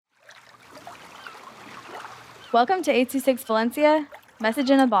Welcome to 826 Valencia, message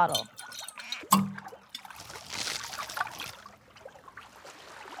in a bottle.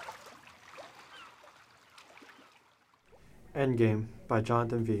 Endgame by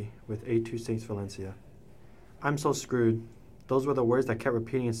Jonathan V. with 826 Valencia. I'm so screwed. Those were the words that kept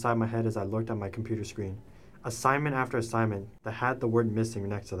repeating inside my head as I looked at my computer screen. Assignment after assignment that had the word missing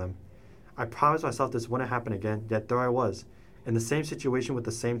next to them. I promised myself this wouldn't happen again, yet there I was, in the same situation with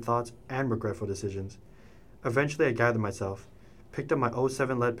the same thoughts and regretful decisions. Eventually, I gathered myself, picked up my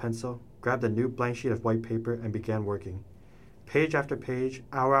 '07 lead pencil, grabbed a new blank sheet of white paper, and began working. Page after page,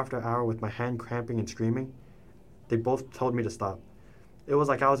 hour after hour, with my hand cramping and screaming, they both told me to stop. It was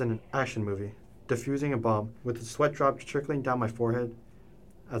like I was in an action movie, defusing a bomb, with the sweat drops trickling down my forehead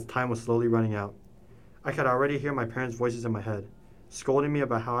as time was slowly running out. I could already hear my parents' voices in my head, scolding me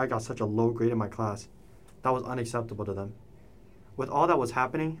about how I got such a low grade in my class. That was unacceptable to them. With all that was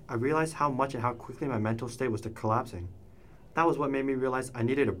happening, I realized how much and how quickly my mental state was collapsing. That was what made me realize I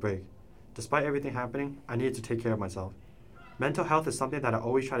needed a break. Despite everything happening, I needed to take care of myself. Mental health is something that I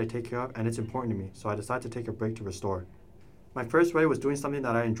always try to take care of, and it's important to me, so I decided to take a break to restore. My first way was doing something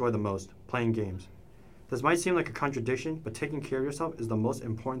that I enjoy the most, playing games. This might seem like a contradiction, but taking care of yourself is the most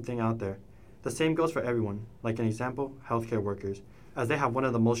important thing out there. The same goes for everyone, like an example, healthcare workers, as they have one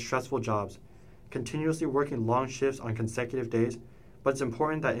of the most stressful jobs, continuously working long shifts on consecutive days, but it's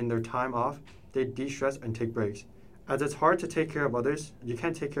important that in their time off, they de stress and take breaks. As it's hard to take care of others, you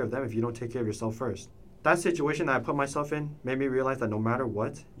can't take care of them if you don't take care of yourself first. That situation that I put myself in made me realize that no matter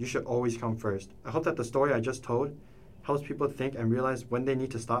what, you should always come first. I hope that the story I just told helps people think and realize when they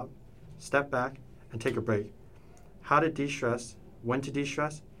need to stop, step back, and take a break. How to de stress, when to de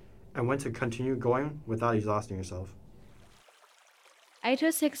stress, and when to continue going without exhausting yourself.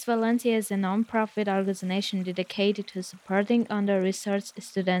 806 Valencia is a non-profit organization dedicated to supporting under-researched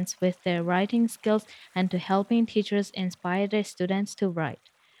students with their writing skills and to helping teachers inspire their students to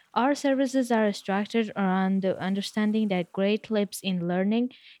write. Our services are structured around the understanding that great leaps in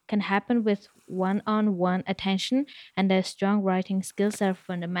learning can happen with one-on-one attention and that strong writing skills are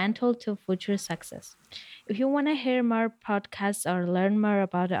fundamental to future success. If you want to hear more podcasts or learn more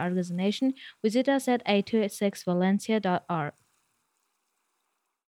about the organization, visit us at 826valencia.org.